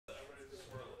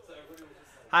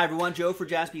Hi everyone, Joe for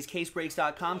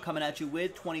JaspysCaseBreaks.com coming at you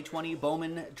with 2020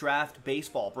 Bowman Draft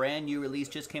Baseball. Brand new release,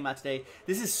 just came out today.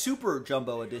 This is Super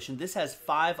Jumbo Edition. This has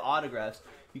 5 autographs.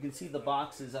 You can see the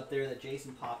boxes up there that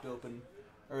Jason popped open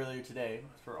earlier today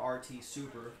for RT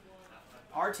Super.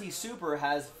 RT Super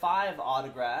has 5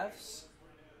 autographs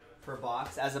per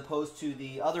box as opposed to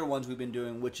the other ones we've been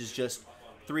doing, which is just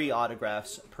 3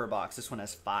 autographs per box. This one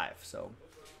has 5, so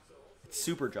it's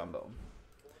Super Jumbo.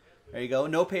 There you go.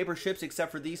 No paper ships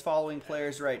except for these following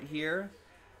players right here.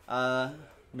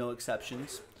 No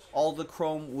exceptions. All the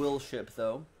chrome will ship,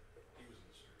 though.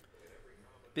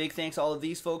 Big thanks to all of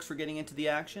these folks for getting into the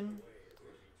action.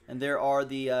 And there are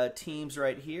the teams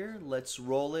right here. Let's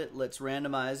roll it. Let's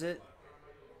randomize it.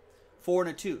 4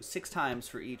 and a 2. 6 times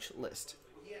for each list.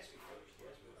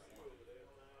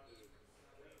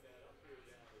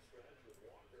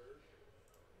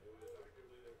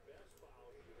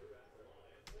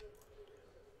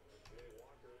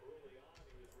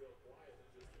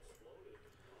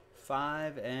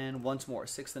 Five and once more,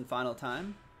 6th and final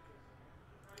time.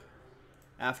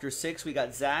 After 6, we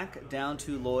got Zach down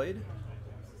to Lloyd.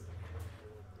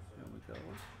 There we go.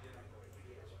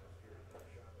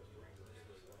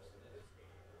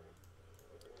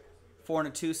 Four and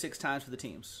a 2, 6 times for the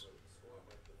teams.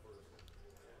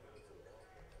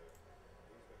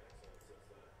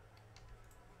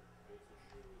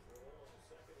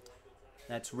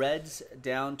 That's Reds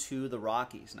down to the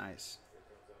Rockies. Nice.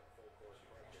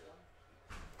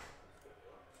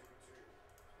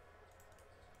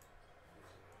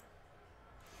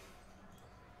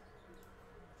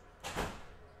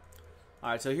 All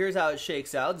right, so here's how it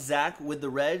shakes out. Zach with the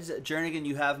Reds. Jernigan,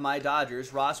 you have my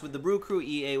Dodgers. Ross with the Brew Crew.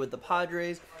 EA with the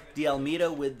Padres. D.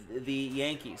 Almeida with the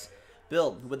Yankees.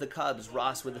 Bill with the Cubs.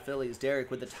 Ross with the Phillies.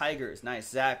 Derek with the Tigers. Nice.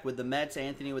 Zach with the Mets.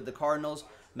 Anthony with the Cardinals.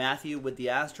 Matthew with the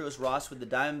Astros. Ross with the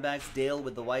Diamondbacks. Dale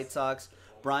with the White Sox.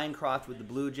 Brian Croft with the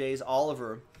Blue Jays.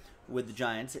 Oliver with the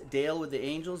Giants. Dale with the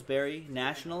Angels. Barry,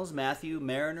 Nationals. Matthew,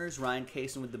 Mariners. Ryan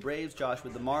Kaysen with the Braves. Josh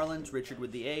with the Marlins. Richard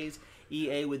with the A's.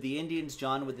 EA with the Indians,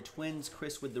 John with the Twins,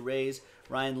 Chris with the Rays,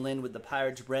 Ryan Lynn with the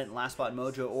Pirates, Brent, Last Spot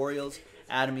Mojo, Orioles,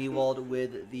 Adam Ewald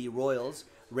with the Royals,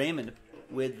 Raymond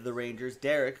with the Rangers,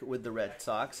 Derek with the Red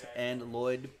Sox, and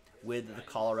Lloyd with the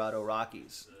Colorado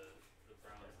Rockies.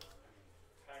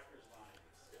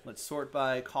 Let's sort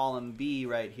by column B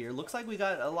right here. Looks like we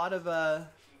got a lot of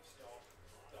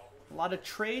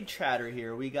trade chatter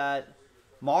here. We got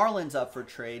Marlins up for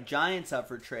trade, Giants up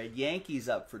for trade, Yankees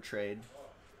up for trade.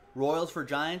 Royals for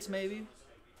Giants, maybe?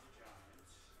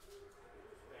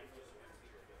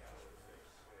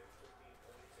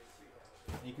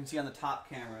 You can see on the top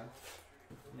camera.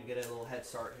 I'm going to get a little head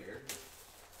start here.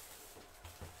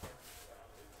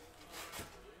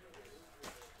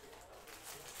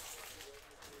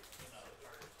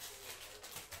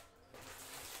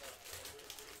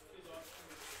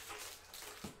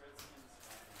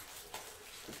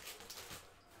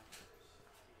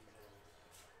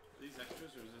 These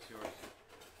extras, or is this yours?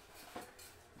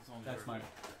 That's mine.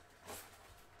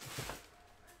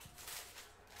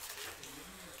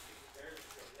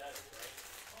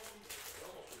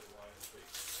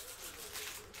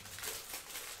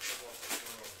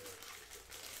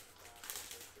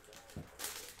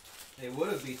 They would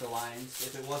have beat the Lions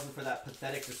if it wasn't for that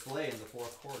pathetic display in the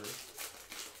 4th quarter.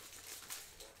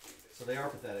 So they are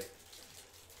pathetic.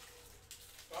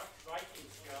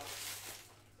 Vikings go.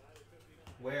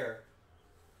 Where?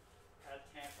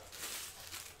 At Tampa.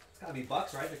 It's got to be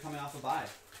Bucks, right? They're coming off a bye.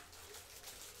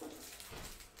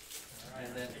 Right.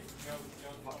 And then Go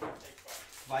take Bucks.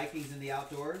 Vikings in the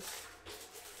outdoors.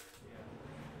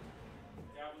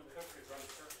 Dalvin Cook could run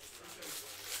circles.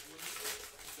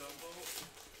 Jumbo,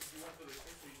 you went for the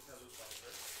case, or you just had those spots,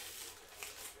 right?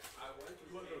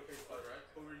 You went for the case spot, right?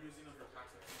 But we're using them for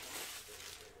packs.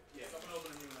 Yeah, so I'm gonna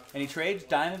open a new one. Any trades?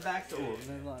 Diamondbacks?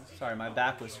 Oh, sorry, my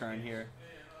back was turned here.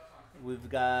 We've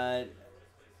got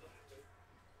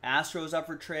Astros up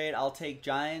for trade. I'll take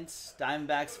Giants.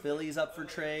 Diamondbacks, Phillies up for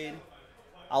trade.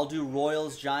 I'll do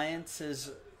Royals, Giants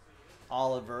as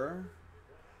Oliver.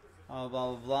 Blah,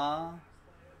 blah, blah.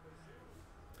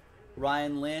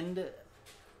 Ryan Lind.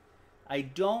 I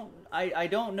don't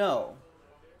know.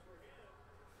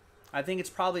 I think it's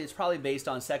probably based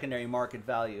on secondary market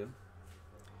value.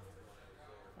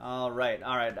 All right.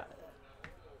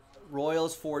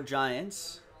 Royals for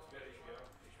Giants.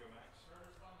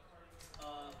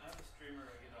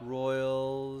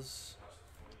 Royals,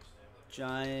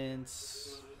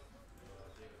 Giants.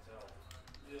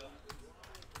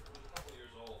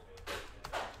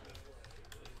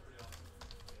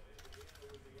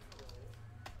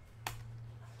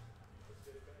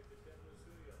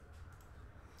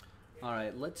 All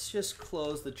right, let's just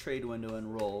close the trade window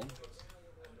and roll.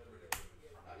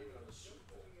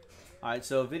 All right,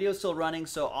 so video's still running.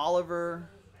 So Oliver,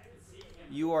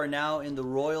 you are now in the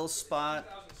Royals spot.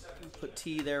 Put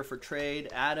T there for trade.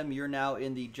 Adam, you're now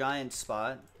in the Giants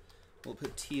spot. We'll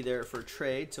put T there for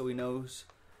trade, so we knows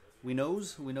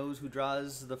who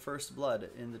draws the first blood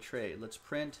in the trade. Let's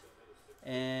print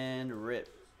and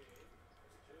rip.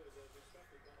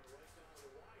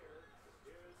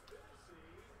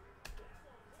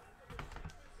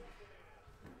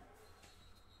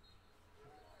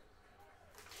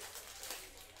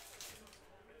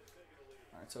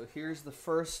 All right, so here's the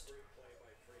first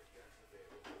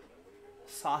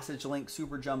Sausage Link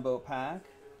Super Jumbo pack.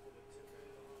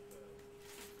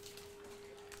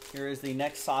 Here is the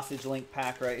next Sausage Link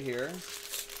pack right here.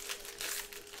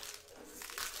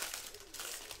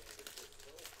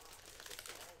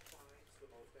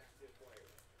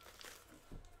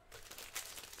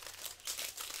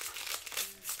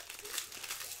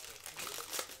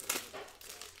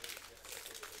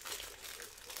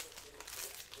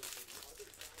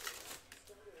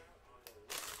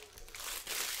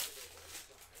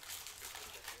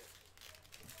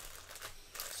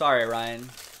 Sorry, Ryan.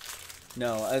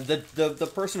 No,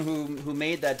 the person who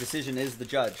made that decision is the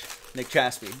judge, Nick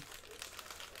Chaspy.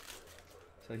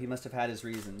 So he must have had his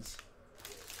reasons.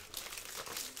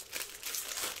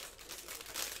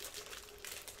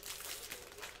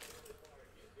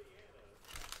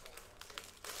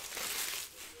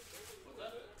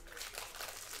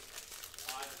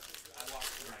 I walked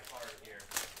from my car to here.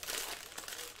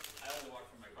 I only walked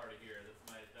from my car to here.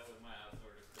 That was my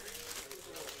outdoor experience.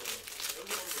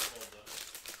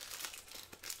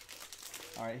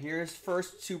 All right, here's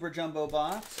first Super Jumbo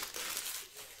box.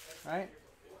 All right.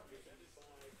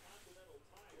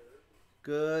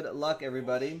 Good luck,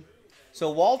 everybody. So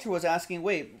Walter was asking,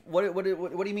 wait, what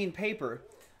do you mean paper?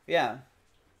 Yeah,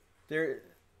 this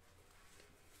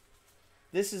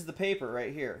is the paper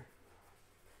right here.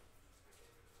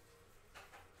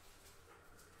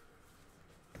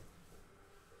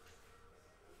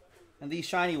 And these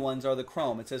shiny ones are the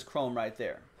chrome. It says chrome right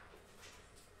there.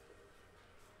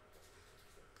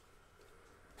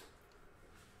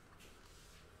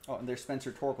 Oh, and there's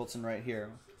Spencer Torkelson right here.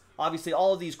 Obviously,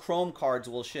 all of these chrome cards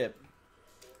will ship.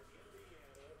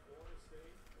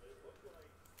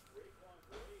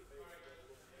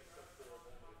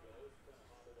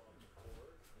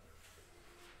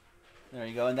 There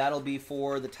you go, and that'll be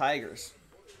for the Tigers.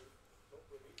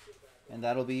 And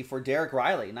that'll be for Derek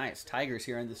Riley. Nice. Tigers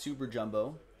here in the Super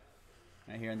Jumbo.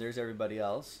 Right here, and there's everybody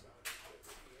else.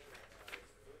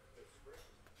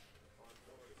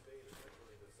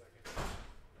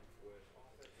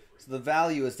 So the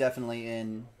value is definitely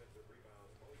in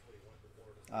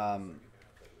all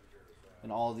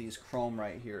of these chrome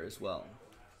right here as well.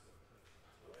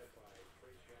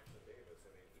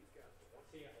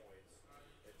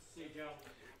 See you, Joe.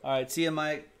 All right, see you,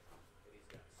 Mike.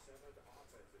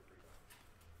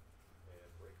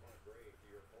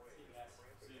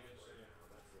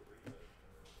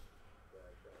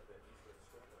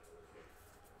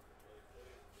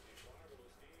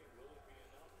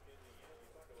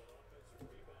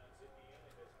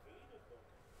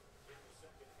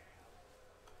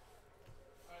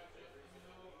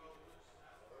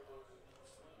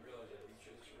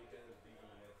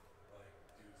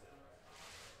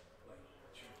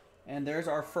 And there's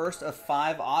our first of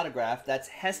 5 autograph. That's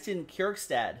Heston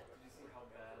Kjerstad,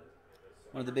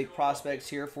 one of the big prospects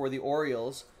here for the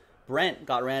Orioles. Brent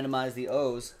got randomized the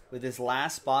O's with his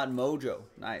last spot mojo.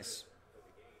 Nice.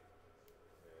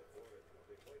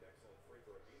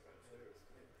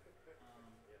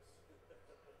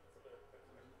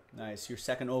 Nice. Your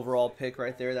second overall pick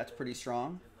right there. That's pretty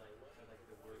strong.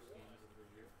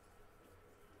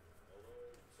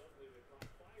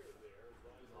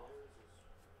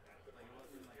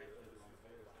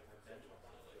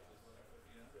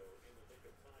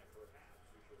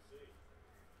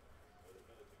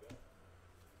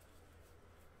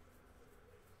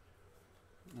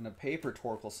 And a paper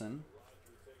Torkelson.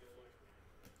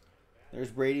 There's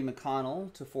Brady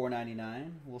McConnell to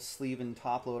 $4.99. We'll sleeve and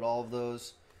top load all of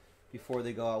those before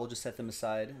they go out. We'll just set them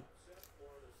aside.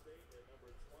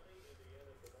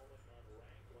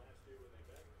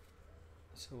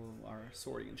 So our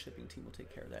sorting and shipping team will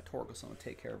take care of that. Torkelson will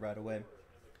take care of right away.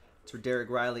 It's for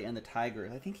Derek Riley and the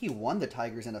Tigers. I think he won the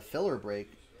Tigers in a filler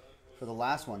break for the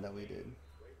last one that we did.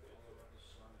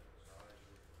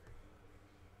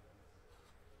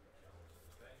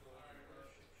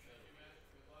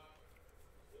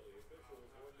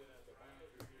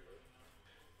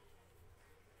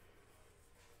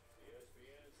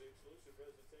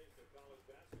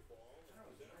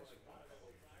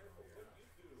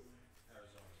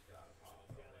 Arizona's got a problem.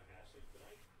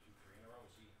 Two, three in a row.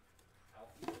 Is he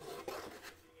healthy? Shoulder?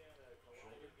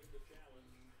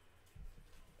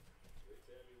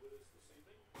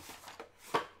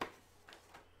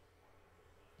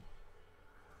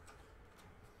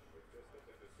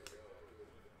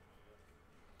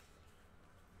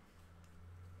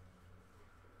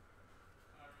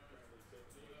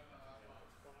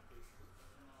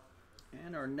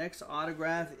 And our next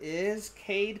autograph is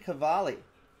Cade Cavalli.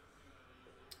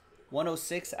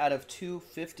 106 out of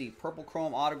 250. Purple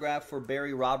Chrome autograph for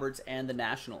Barry Roberts and the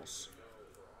Nationals.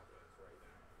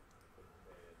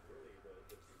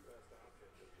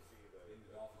 Didn't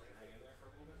the Dolphins hang in there for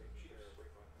a little bit? Chiefs?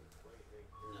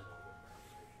 No. I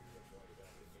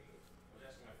was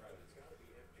asking my friend.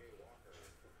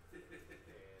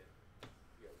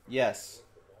 Yes.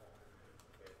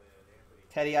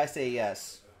 Teddy, I say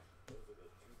yes.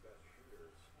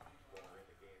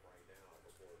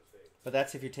 But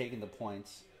that's if you're taking the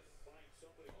points.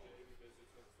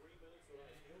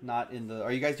 Not in the...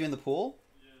 Are you guys doing the pool?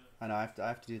 Yeah. I know, I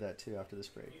have to do that too after this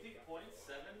break. You think points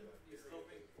 7? You still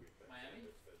think Miami?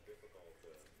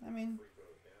 I mean,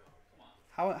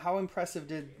 Come on. how impressive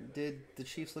did the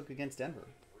Chiefs look against Denver?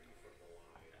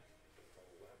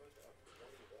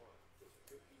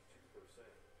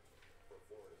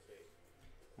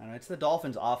 I know, it's the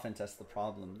Dolphins' offense that's the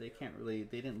problem. They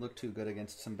didn't look too good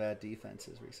against some bad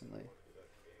defenses recently.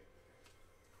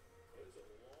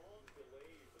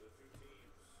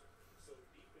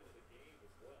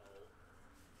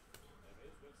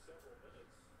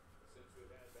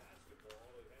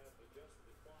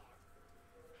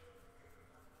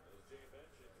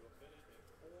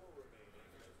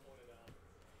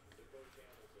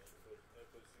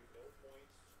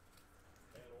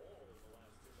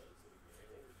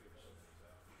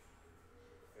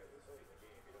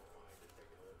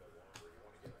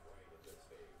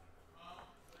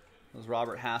 Those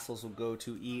Robert Hassels will go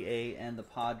to EA and the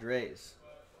Padres.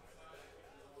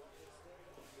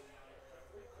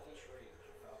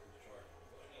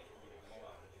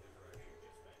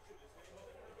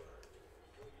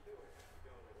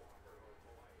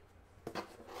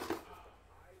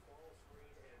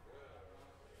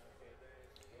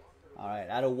 All right,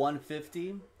 out of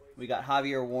 150, we got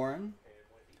Javier Warren.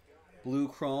 Blue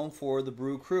Chrome for the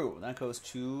Brew Crew. That goes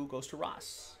to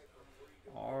Ross.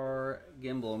 R.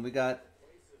 Gimbal. And we got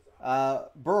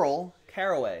Burl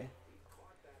Caraway.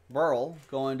 Burl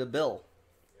going to Bill.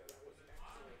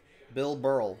 Bill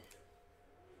Burl.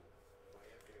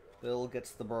 Bill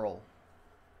gets the Burl.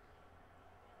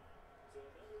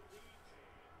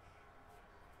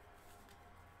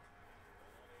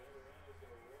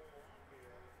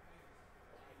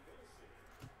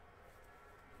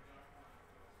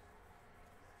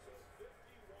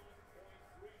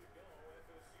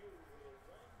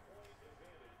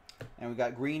 And we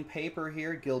got green paper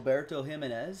here, Gilberto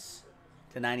Jimenez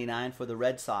to 99 for the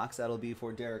Red Sox. That'll be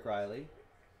for Derek Riley.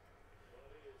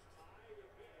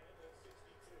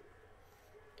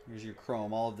 Here's your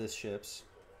chrome. All of this ships.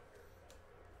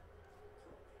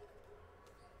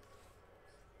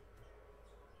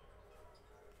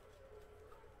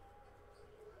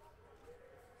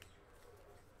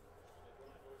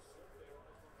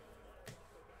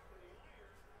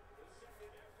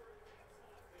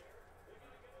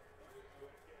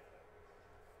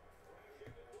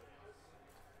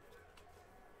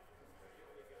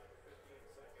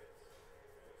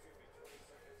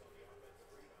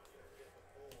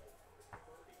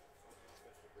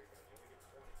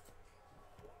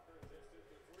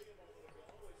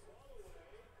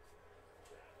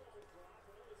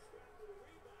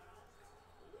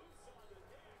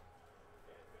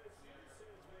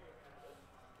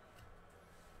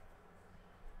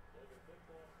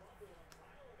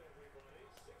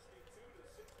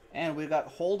 And we got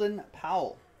Holden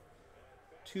Powell.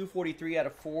 243 out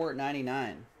of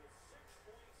 499.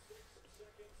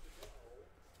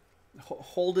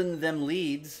 Holding them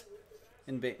leads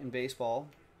in baseball.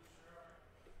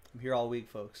 I'm here all week,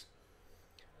 folks.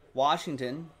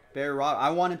 Washington, Barry Rob. I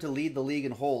wanted to lead the league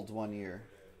in holds one year.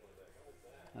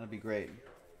 That'd be great.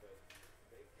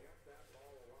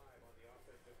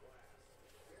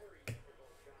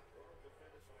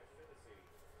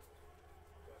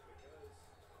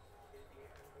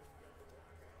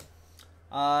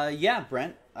 Yeah,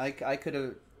 Brent. I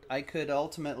could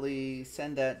ultimately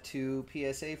send that to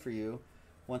PSA for you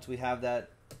once we have that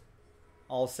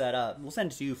all set up. We'll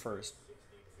send it to you first.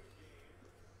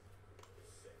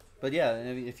 But yeah,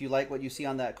 if you like what you see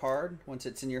on that card, once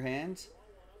it's in your hands,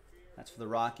 that's for the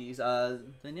Rockies.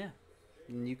 Then yeah,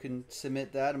 And you can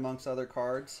submit that amongst other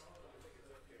cards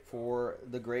for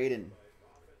the Graydon.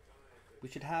 We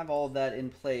should have all of that in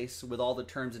place with all the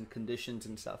terms and conditions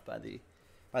and stuff by the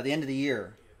end of the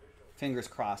year. Fingers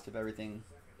crossed if we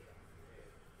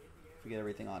get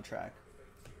everything on track.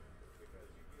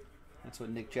 That's what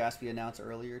Nick Jaspy announced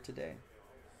earlier today.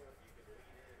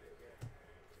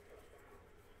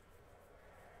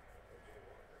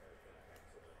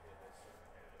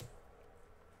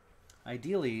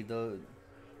 Ideally,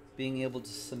 being able to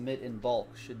submit in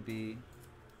bulk should be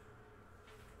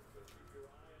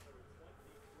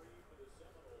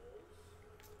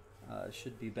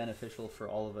beneficial for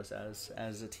all of us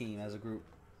as a team, as a group.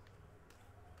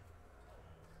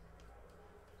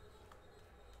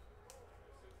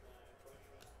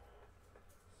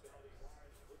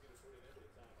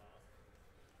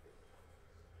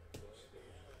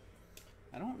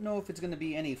 I don't know if it's going to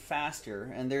be any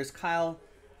faster. And there's Kyle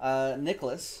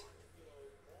Nicholas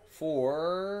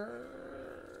for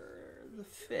the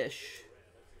Fish.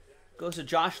 Goes to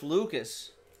Josh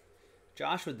Lucas.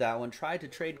 Josh with that one. Tried to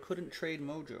trade, couldn't trade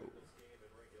Mojo.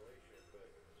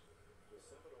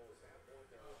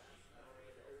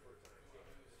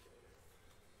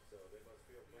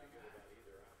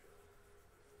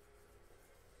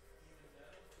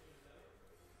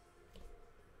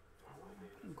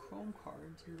 Chrome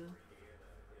cards in the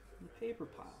paper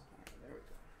pile. All right, there we go.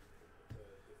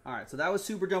 All right, so that was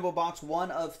Super Jumbo Box 1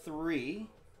 of 3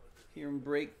 here in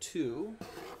break 2.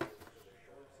 Let's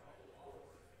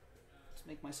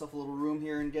make myself a little room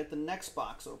here and get the next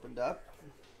box opened up.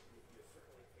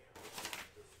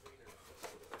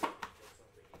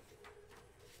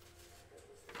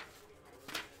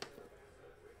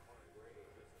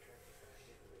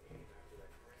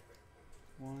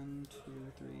 One, two,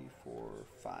 three, four,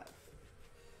 five.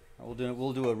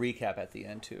 We'll do a recap at the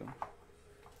end too.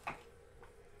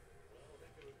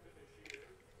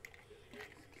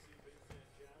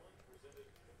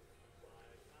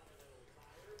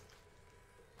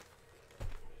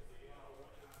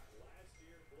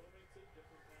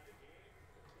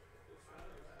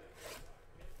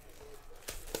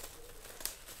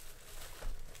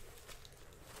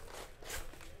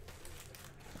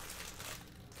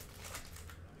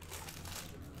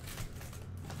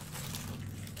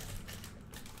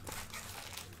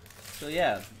 So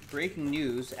yeah, breaking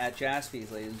news at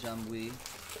Jaspy's, ladies and gentlemen.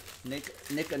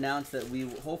 Nick announced that we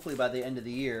hopefully by the end of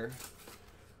the year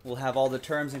we'll have all the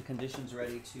terms and conditions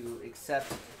ready to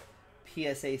accept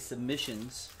PSA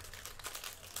submissions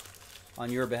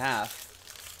on your behalf.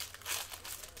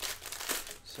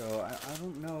 So I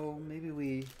don't know, maybe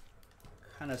we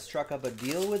kind of struck up a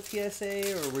deal with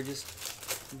PSA or we're just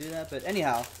do that. But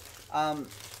anyhow,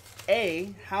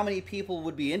 A, how many people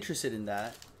would be interested in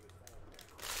that?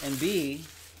 And B,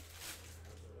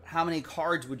 how many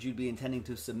cards would you be intending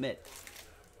to submit?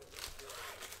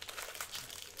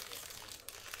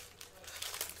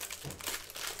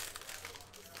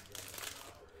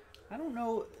 I don't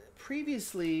know.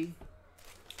 Previously,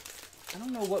 I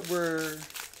don't know what we're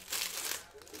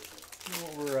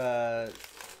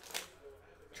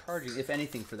charging, if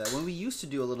anything, for that. When we used to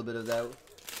do a little bit of that,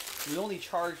 we only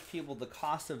charged people the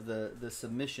cost of the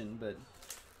submission, but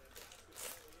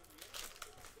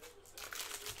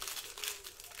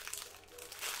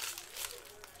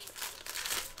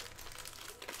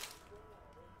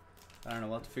I don't know.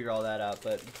 We'll have to figure all that out,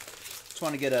 but just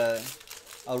want to get a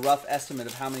rough estimate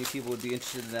of how many people would be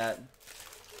interested in that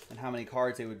and how many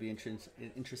cards they would be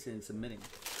interested in submitting.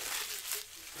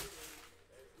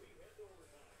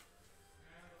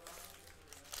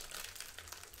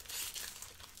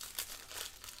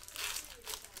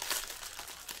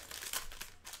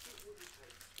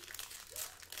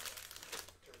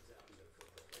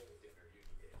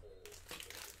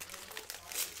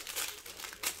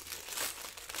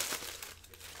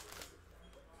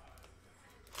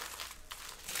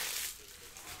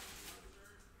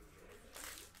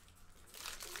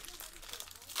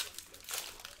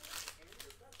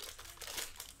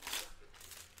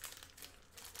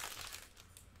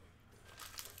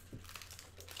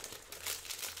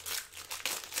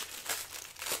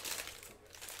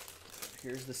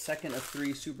 Here's the second of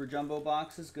 3 Super Jumbo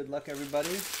boxes. Good luck,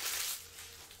 everybody.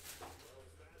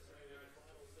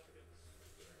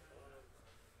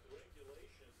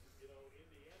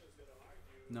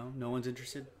 No one's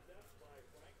interested?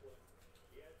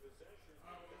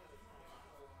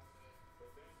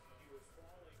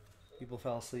 People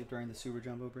fell asleep during the Super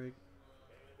Jumbo break.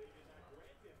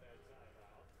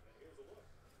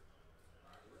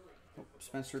 Oh,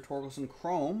 Spencer Torkelson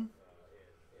Chrome.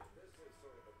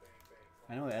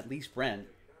 I know at least Brent.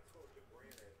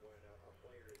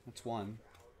 That's one.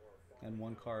 And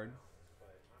one card.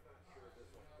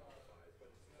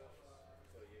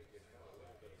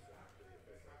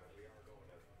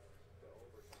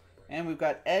 And we've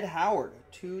got Ed Howard,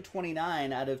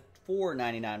 229 out of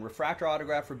 499. Refractor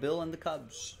autograph for Bill and the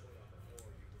Cubs.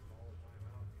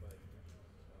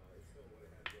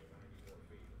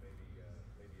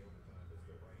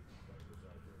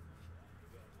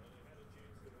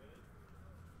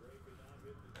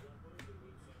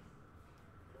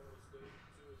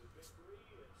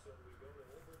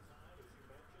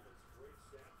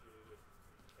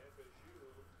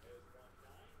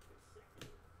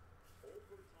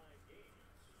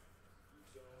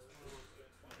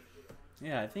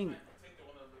 Yeah, I think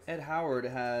Ed Howard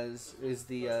is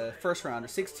the first rounder,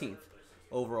 16th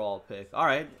overall pick. All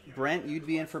right, Brent, you'd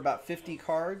be in for about 50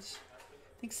 cards.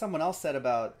 I think someone else said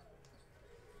about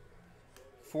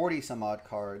 40 some odd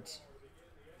cards.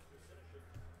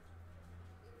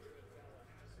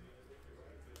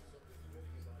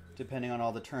 Depending on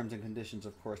all the terms and conditions,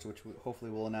 of course, which hopefully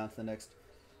we'll announce the next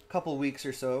couple weeks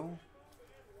or so.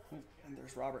 And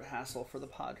there's Robert Hassel for the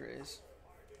Padres.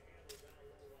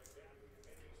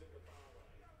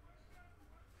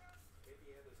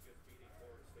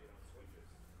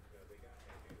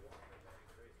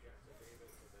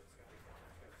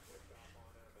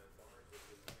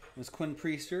 It was Quinn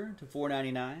Priester to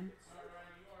 499.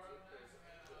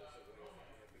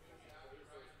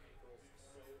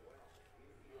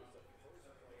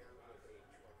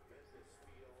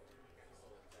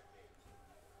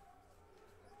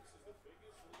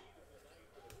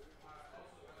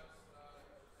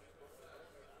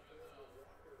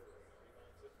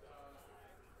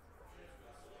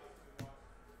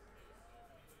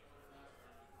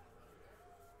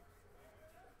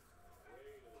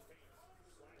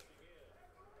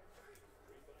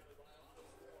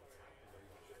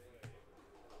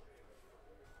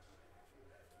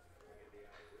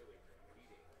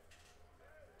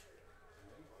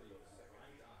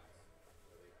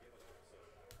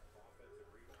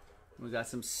 We got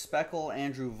some Speckle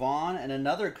Andrew Vaughn and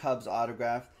another Cubs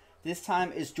autograph. This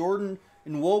time is Jordan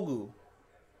Nwogu.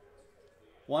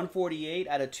 148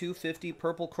 out of 250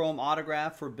 purple chrome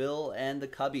autograph for Bill and the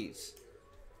Cubbies.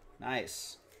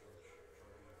 Nice.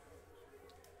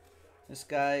 This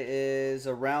guy is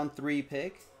a round 3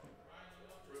 pick.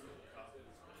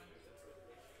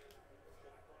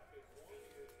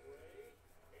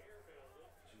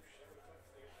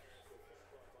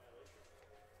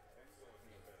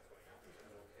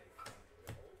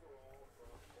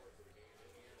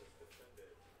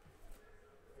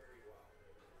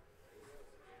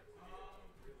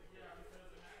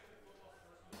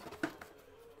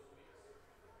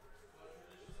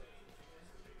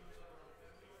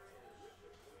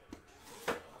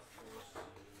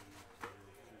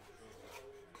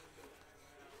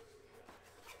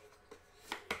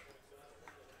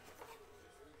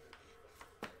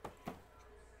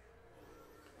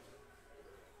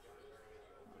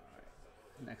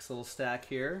 Next little stack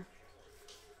here.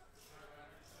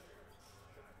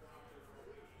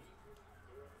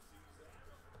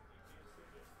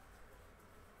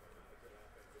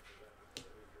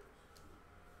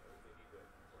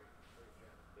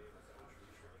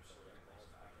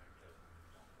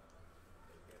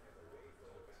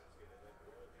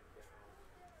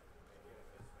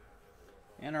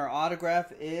 And our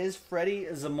autograph is Freddie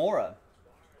Zamora.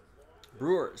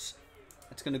 Brewers.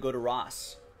 It's going to go to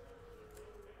Ross.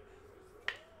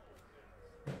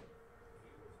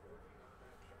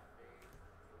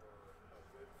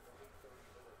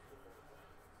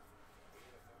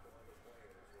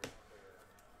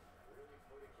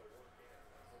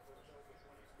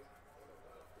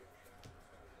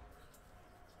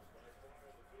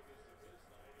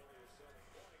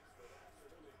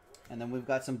 And then we've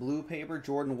got some blue paper,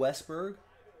 Jordan Westberg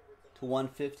to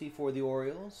 150 for the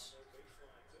Orioles.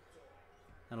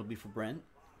 That'll be for Brent.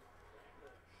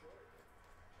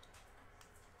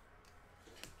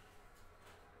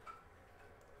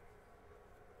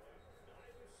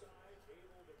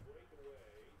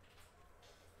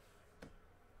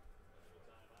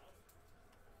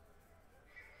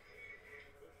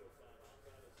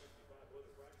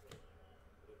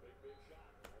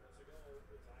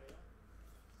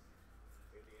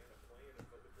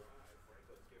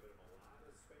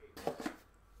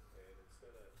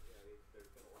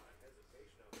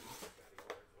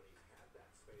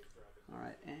 All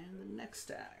right, and the next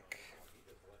stack.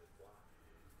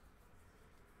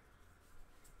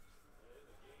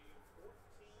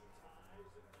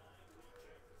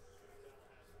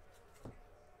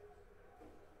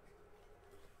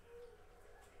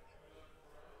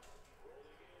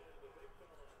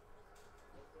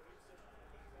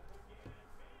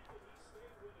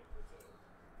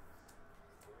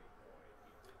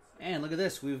 And look at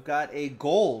this. We've got a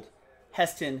gold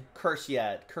Heston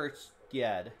Kjerstad.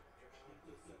 Kjerstad.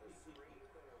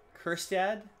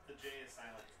 Kjerstad? The J is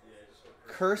silent.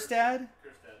 Kjerstad?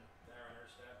 Kjerstad.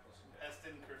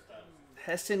 Heston Kjerstad.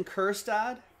 Heston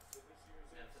Kjerstad?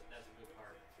 That's a good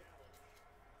card.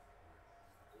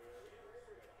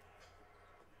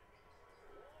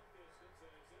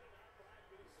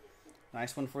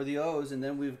 Nice one for the O's. And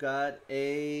then we've got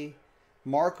a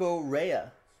Marco Rea.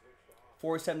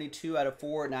 472 out of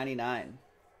 499.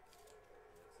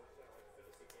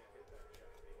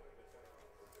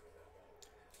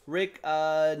 Rick,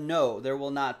 no, there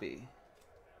will not be.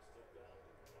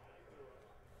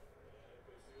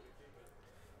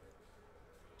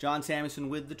 John Samuelson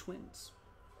with the Twins.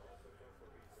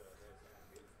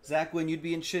 Zach, when you'd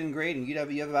be interested in grading, you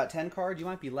have about 10 cards. You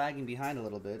might be lagging behind a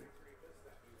little bit.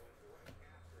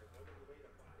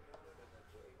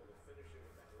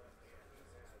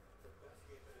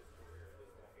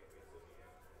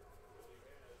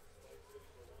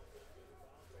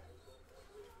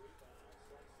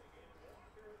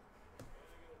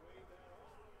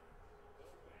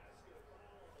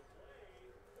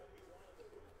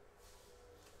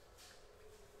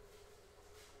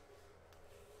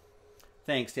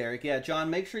 Thanks, Derek. Yeah, John,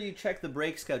 make sure you check the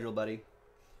break schedule, buddy.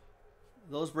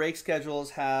 Those break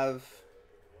schedules have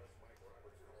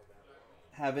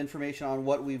information on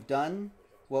what we've done,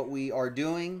 what we are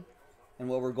doing, and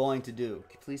what we're going to do.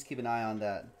 Please keep an eye on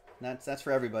that. That's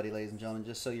for everybody, ladies and gentlemen,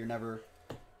 just so you're never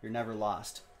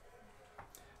lost.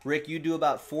 Rick, you do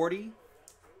about 40.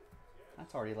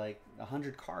 That's already like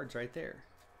 100 cards right there.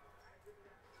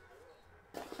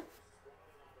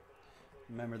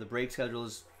 Remember, the break schedule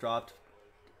is dropped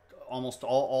almost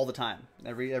all the time.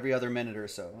 Every other minute or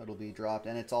so, it'll be dropped,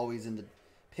 and it's always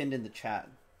pinned in the chat.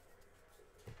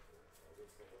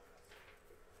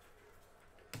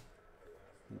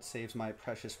 It saves my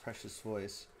precious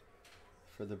voice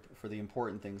for the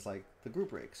important things like the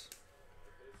group breaks.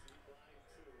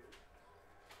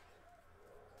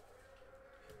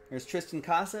 There's Tristan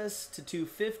Casas to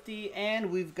 250, and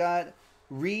we've got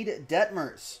Reed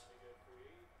Detmers.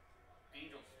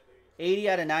 80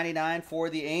 out of 99 for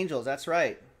the Angels. That's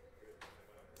right.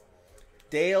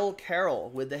 Dale Carroll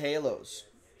with the Halos.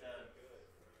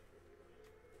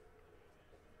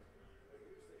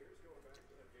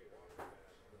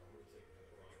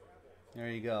 There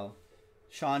you go.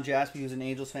 Sean Jasper, who's an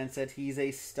Angels fan, said he's a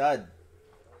stud.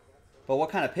 But what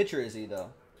kind of pitcher is he,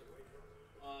 though?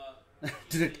 He was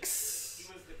the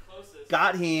closest.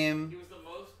 Got him. He was the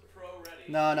most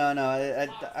pro-ready. No.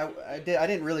 I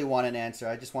didn't really want an answer.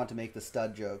 I just want to make the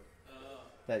stud joke.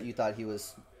 That you thought he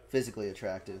was physically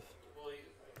attractive. Well,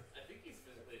 I think he's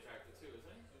physically attractive too,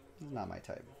 isn't he? He's not my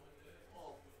type.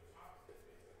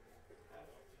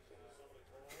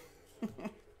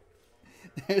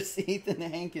 There's Ethan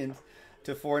Hankins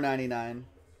to 499.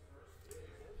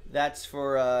 That's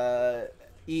for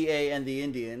EA and the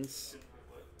Indians.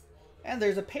 And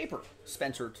there's a paper,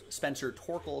 Spencer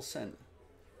Torkelson.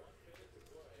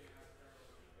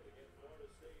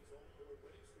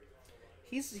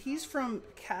 He's from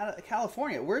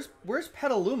California. Where's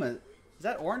Petaluma? Is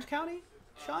that Orange County,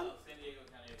 Sean? San Diego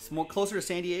County. It's more closer to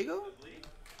San Diego.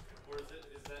 Or is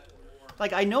that more?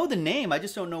 Like, I know the name, I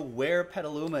just don't know where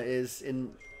Petaluma is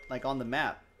on the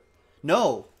map.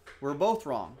 No, we're both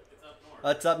wrong. It's up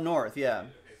north. It's up north, yeah. Okay,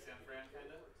 San Fran,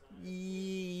 kinda.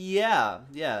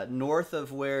 Yeah, north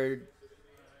of where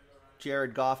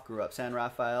Jared Goff grew up, San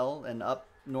Rafael, and up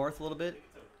north a little bit,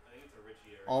 I think it's a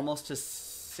Richie area. almost to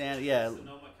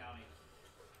Sonoma County.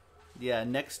 Yeah,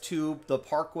 next to the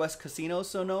Park West Casino,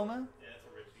 Sonoma. Yeah, it's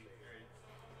a Richie area.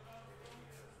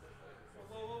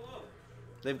 Whoa.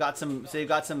 They've got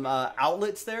some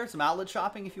outlets there, some outlet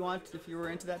shopping if you were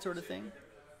into that sort of thing.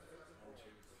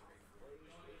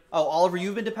 Oh, Oliver,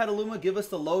 you've been to Petaluma? Give us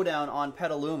the lowdown on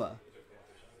Petaluma.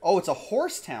 Oh, it's a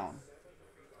horse town.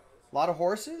 A lot of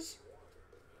horses?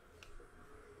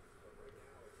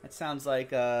 That sounds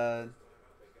like,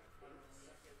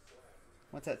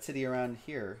 what's that city around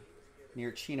here?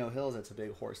 Near Chino Hills, that's a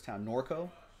big horse town. Norco?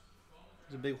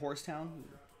 It's a big horse town.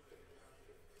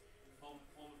 Home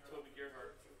of Toby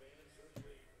Gerhardt.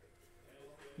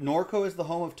 Norco is the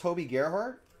home of Toby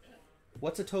Gerhardt?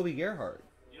 What's a Toby Gerhardt?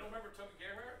 You don't remember Toby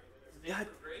Gerhardt? His Yeah, name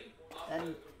was great.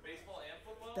 and- Baseball and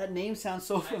football. That name sounds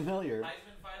so familiar.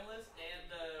 Heisman finalist and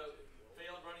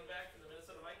failed running back for the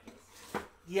Minnesota Vikings.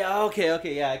 Yeah,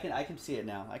 okay, yeah, I can see it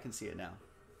now.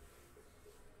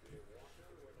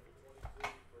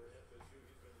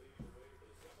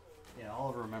 Yeah,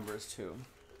 Oliver remembers too.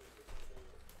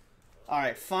 All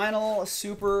right, final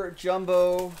super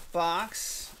jumbo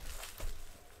box.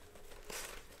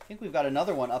 think we've got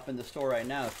another one up in the store right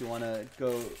now if you want to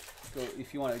go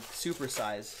if you want to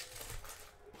supersize.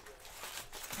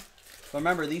 But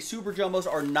remember, these Super Jumbos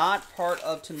are not part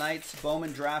of tonight's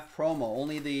Bowman Draft promo.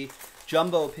 Only the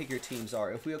Jumbo Pick Your Teams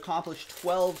are. If we accomplish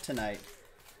 12 tonight,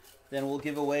 then we'll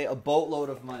give away a boatload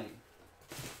of money.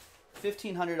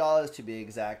 $1,500 to be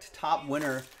exact. Top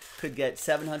winner could get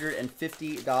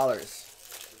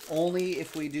 $750. Only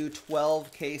if we do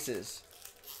 12 cases.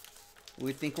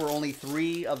 We think we're only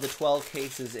 3 of the 12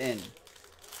 cases in.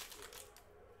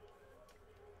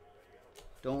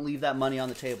 Don't leave that money on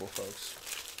the table,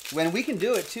 folks. When we can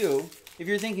do it, too. If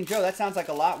you're thinking, Joe, that sounds like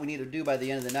a lot we need to do by the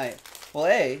end of the night. Well,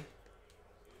 A,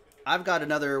 I've got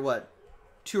another,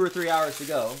 2 or 3 hours to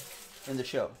go in the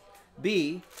show.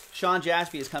 B, Sean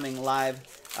Jaspy is coming live,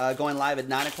 going live at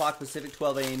 9 o'clock Pacific,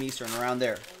 12 a.m. Eastern, around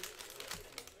there.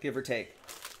 Give or take.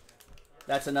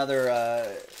 That's another,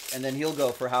 and then he'll go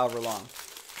for however long.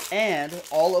 And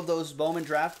all of those Bowman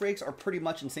draft breaks are pretty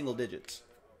much in single digits.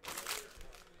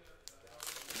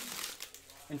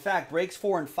 In fact, breaks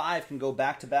 4 and 5 can go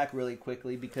back-to-back really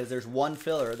quickly because there's one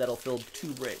filler that'll fill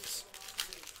 2 breaks.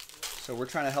 So we're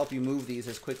trying to help you move these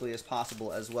as quickly as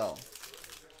possible as well.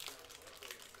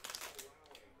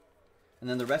 And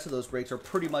then the rest of those breaks are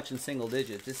pretty much in single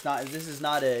digits. This is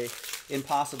not a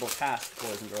impossible task,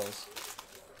 boys and girls.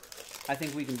 I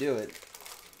think we can do it.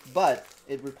 But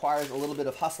it requires a little bit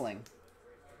of hustling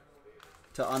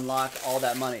to unlock all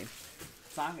that money.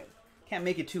 Can't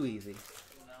make it too easy.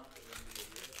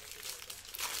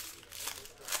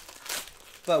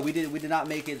 But we did not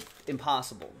make it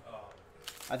impossible.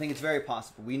 I think it's very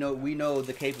possible. We know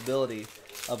the capability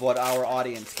of what our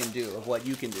audience can do, of what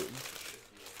you can do.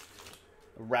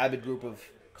 A rabid group of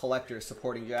collectors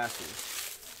supporting Jaspys.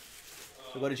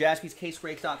 So go to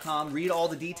jaspyscasebreaks.com, read all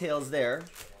the details there.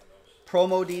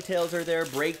 Promo details are there,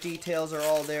 break details are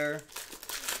all there.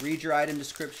 Read your item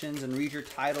descriptions and read your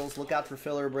titles. Look out for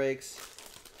filler breaks.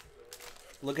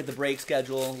 Look at the break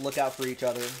schedule. Look out for each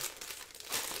other.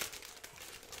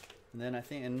 And then I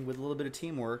think, and with a little bit of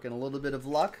teamwork and a little bit of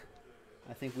luck,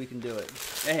 I think we can do it.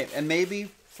 Hey, and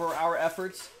maybe for our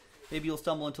efforts, maybe you'll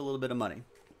stumble into a little bit of money.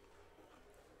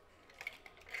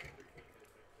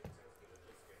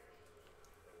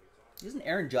 Isn't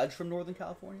Aaron Judge from Northern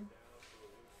California?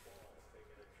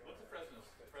 What's the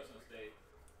Fresno State?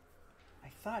 I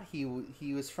thought he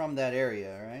was from that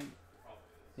area, right?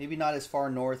 Maybe not as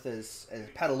far north as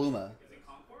Petaluma. Is it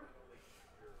Concord?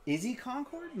 Is he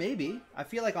Concord? Maybe. I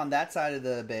feel like on that side of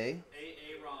the bay. Aaron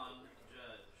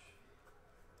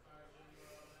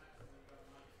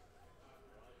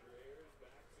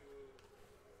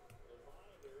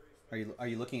Judge. Are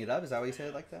you looking it up? Is that why you said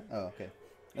it like that? Oh, okay.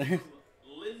 Linden,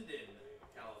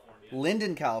 California.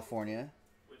 Linden, California.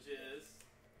 Which is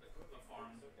a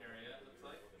farm area, it looks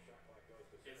like.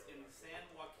 It's in San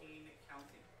Joaquin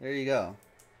County. There you go.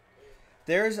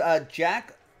 There's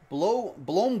Jack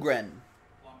Blomgren.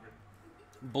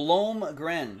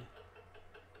 Blomgren.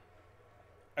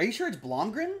 Are you sure it's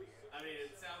Blomgren? I mean,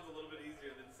 it sounds a little bit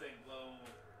easier than saying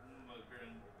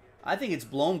Blomgren. I think it's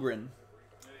Blomgren. Maybe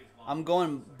it's Blomgren. I'm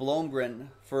going Blomgren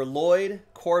for Lloyd,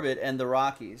 Corbett, and the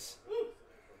Rockies.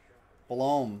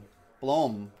 Blomgren.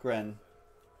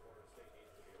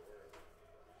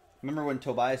 Remember when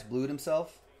Tobias blued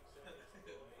himself?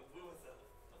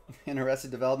 In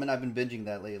Arrested Development? I've been binging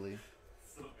that lately.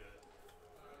 So good.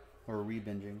 Or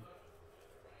re-binging.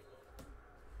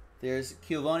 There's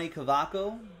Giovanni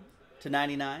Cavaco to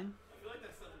 99. I feel like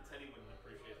that's something Teddy wouldn't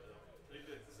appreciate, though. He'd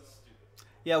be like, this is stupid.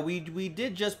 Yeah, we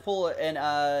did just pull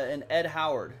an Ed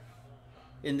Howard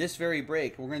in this very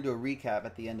break. We're going to do a recap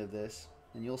at the end of this,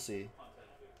 and you'll see.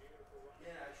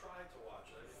 Yeah, I tried to watch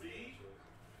it. See?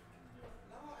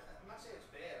 No, I'm not saying it's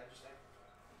bad. I just like.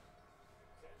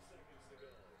 It's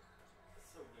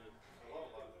so good. I love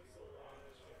a lot of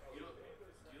people.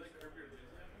 Do you like Curb Your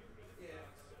Enthusiasm? Yeah.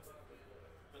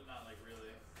 But not like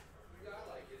really. Yeah, I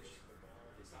like it.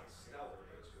 It's not stellar,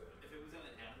 but it's good. If it was in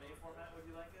an anime format, would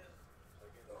you like it?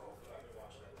 Oh, but I've been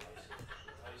watching that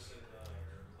Tyson,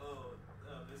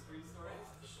 Mystery Stories?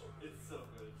 It's so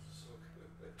good. so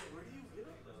good. Where do you get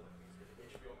it, though?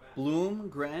 HBO Max.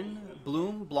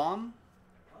 Blom?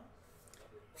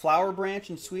 Flower branch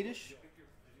in Swedish?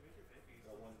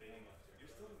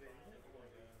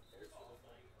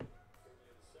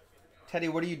 Teddy,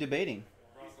 what are you debating?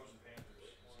 Broncos and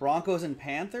Panthers. Broncos and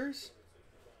Panthers?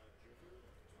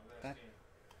 I'm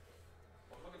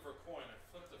looking for a coin. I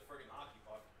flipped a friggin' hockey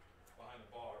puck behind the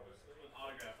bar. It was An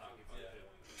autographed hockey puck, Yeah. too.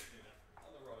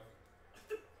 on the rug.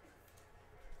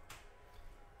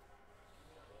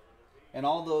 And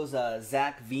all those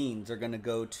Zach Veens are going to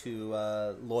go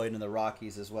to Lloyd and the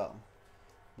Rockies as well.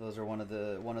 Those are one of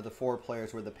the 4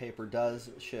 players where the paper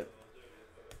does ship.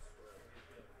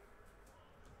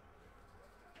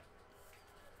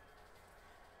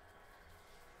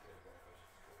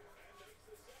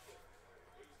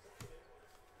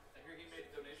 I hear he made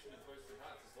a donation to Toys for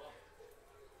Tots as well.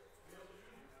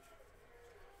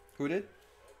 Who did?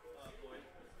 Lloyd.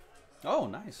 Oh,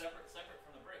 nice. Separate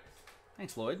from the breaks.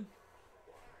 Thanks, Lloyd.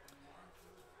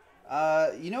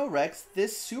 You know, Rex,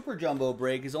 this Super Jumbo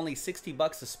break is only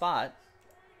 $60 a spot.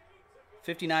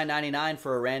 $59.99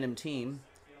 for a random team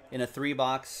in a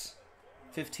 3-box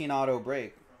 15 auto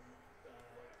break.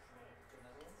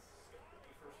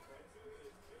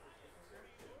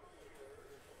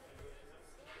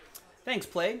 Thanks,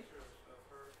 Play.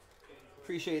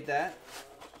 Appreciate that.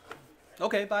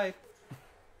 Okay, bye. It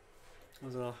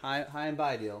was a high and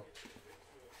buy deal.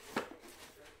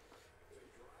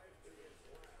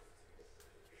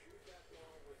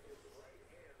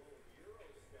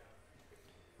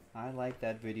 I like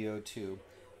that video too.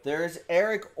 There's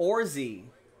Eric Orsey.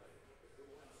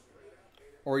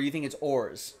 Or you think it's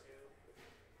Ors?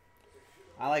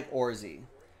 I like Orsey.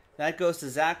 That goes to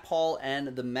Zach Paul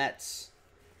and the Mets.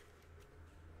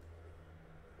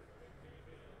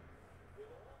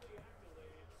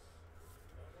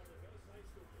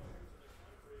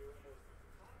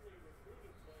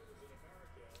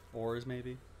 Ors,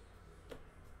 maybe?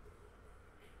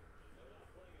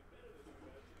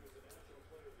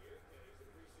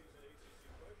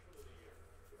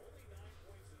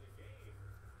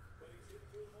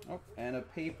 Oh, and a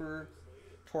paper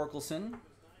Torkelson.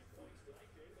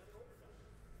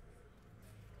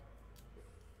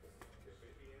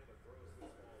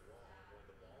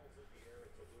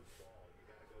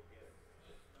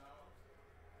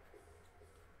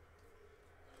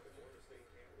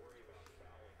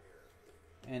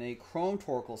 And a chrome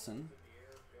Torkelson.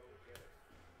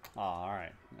 Oh, all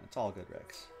right. It's all good,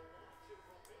 Rex.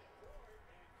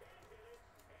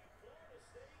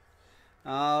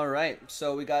 All right.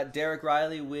 So we got Derek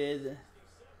Riley with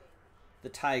the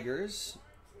Tigers.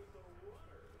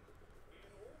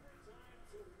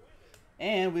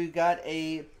 And we've got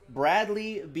a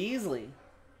Bradley Beasley.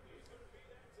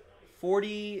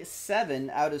 47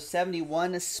 out of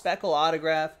 71 speckle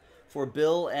autograph for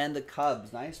Bill and the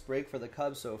Cubs. Nice break for the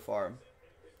Cubs so far.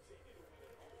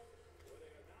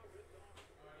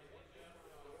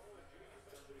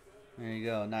 There you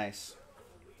go. Nice.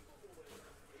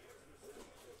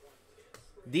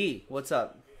 D, what's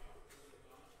up?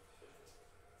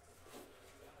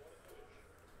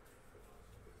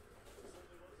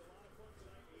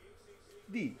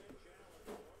 D.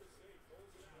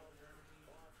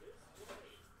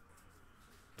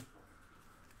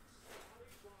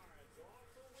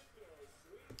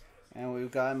 And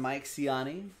we've got Mike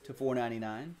Ciani to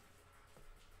 $4.99.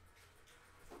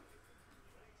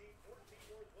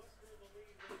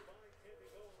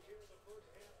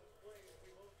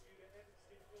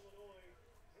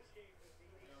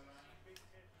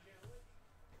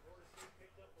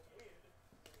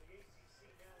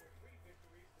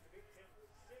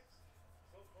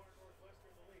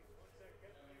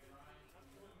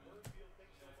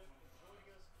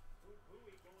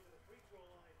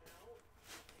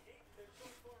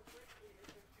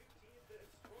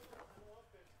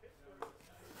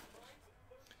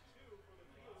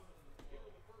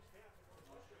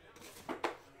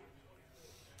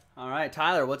 All right,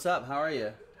 Tyler, what's up? How are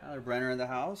you? Tyler Brenner in the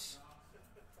house.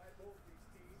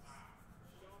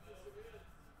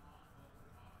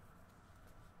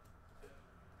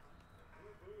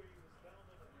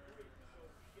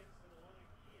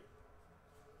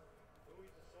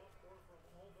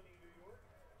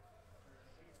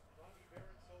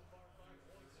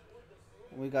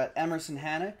 We got Emerson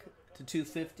Hannock to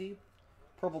 $250,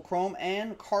 purple chrome,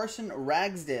 and Carson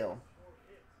Ragsdale.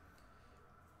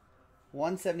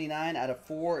 179 out of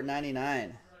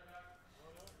 499.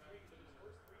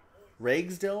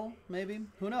 Ragsdale, maybe?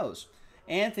 Who knows?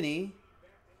 Anthony,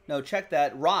 no, check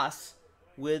that. Ross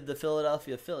with the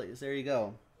Philadelphia Phillies. There you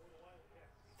go.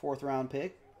 4th round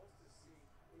pick.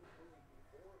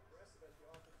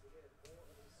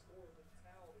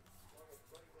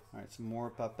 All right, some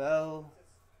more Papel.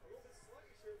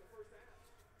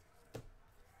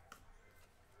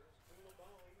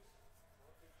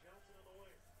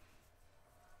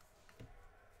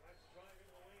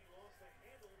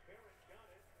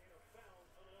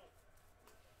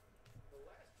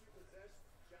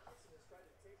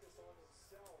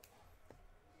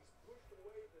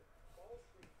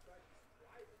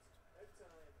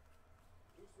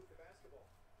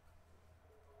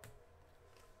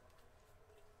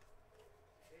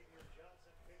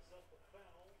 Johnson picks up the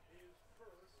foul, his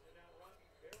first.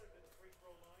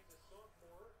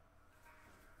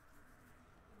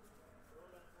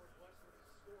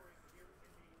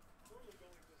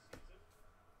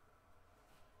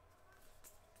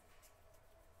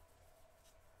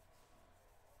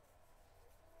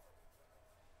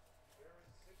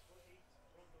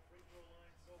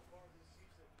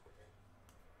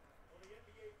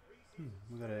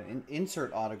 We got an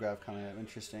insert autograph coming up.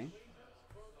 Interesting.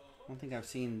 I don't think I've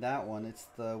seen that one. It's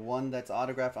the one that's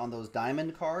autographed on those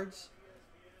diamond cards.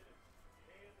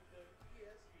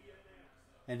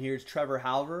 And here's Trevor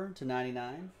Halver to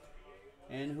 99.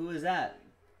 And who is that?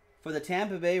 For the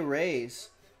Tampa Bay Rays,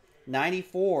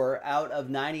 94 out of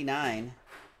 99.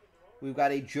 We've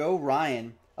got a Joe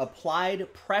Ryan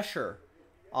applied pressure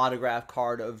autograph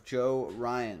card of Joe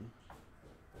Ryan.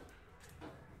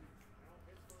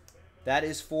 That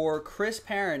is for Chris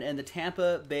Perrin and the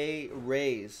Tampa Bay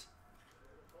Rays.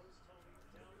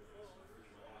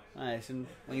 Nice. And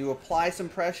when you apply some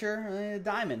pressure, a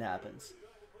diamond happens.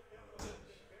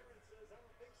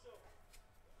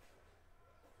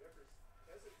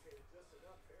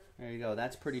 There you go.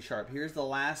 That's pretty sharp. Here's the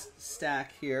last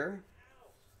stack here.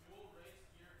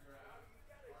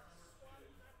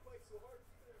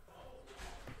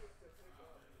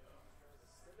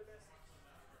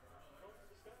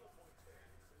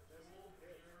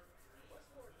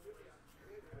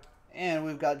 And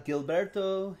we've got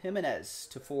Gilberto Jimenez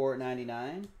to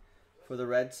 499 for the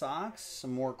Red Sox.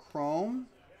 Some more chrome.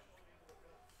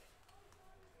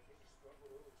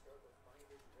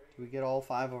 Do we get all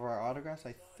 5 of our autographs?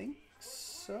 I think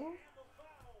so.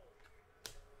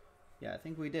 Yeah, I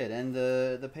think we did. And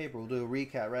the paper. We'll do a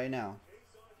recap right now.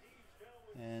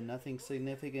 And nothing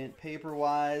significant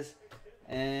paper-wise.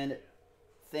 And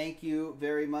thank you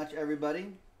very much,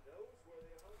 everybody.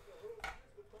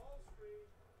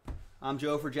 I'm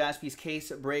Joe for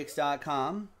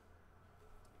JaspysCaseBreaks.com.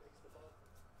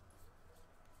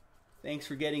 Thanks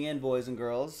for getting in, boys and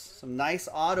girls. Some nice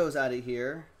autos out of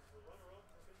here.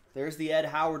 There's the Ed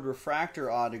Howard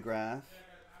refractor autograph.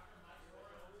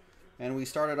 And we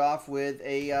started off with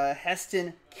a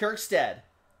Heston Kjerstad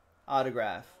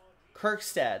autograph.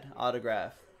 Kjerstad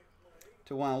autograph.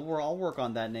 I'll work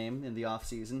on that name in the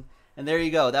offseason. And there you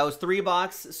go. That was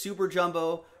 3-box Super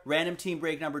Jumbo Random Team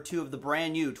Break number 2 of the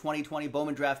brand new 2020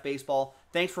 Bowman Draft Baseball.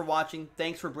 Thanks for watching.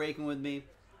 Thanks for breaking with me.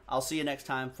 I'll see you next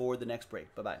time for the next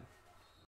break. Bye-bye.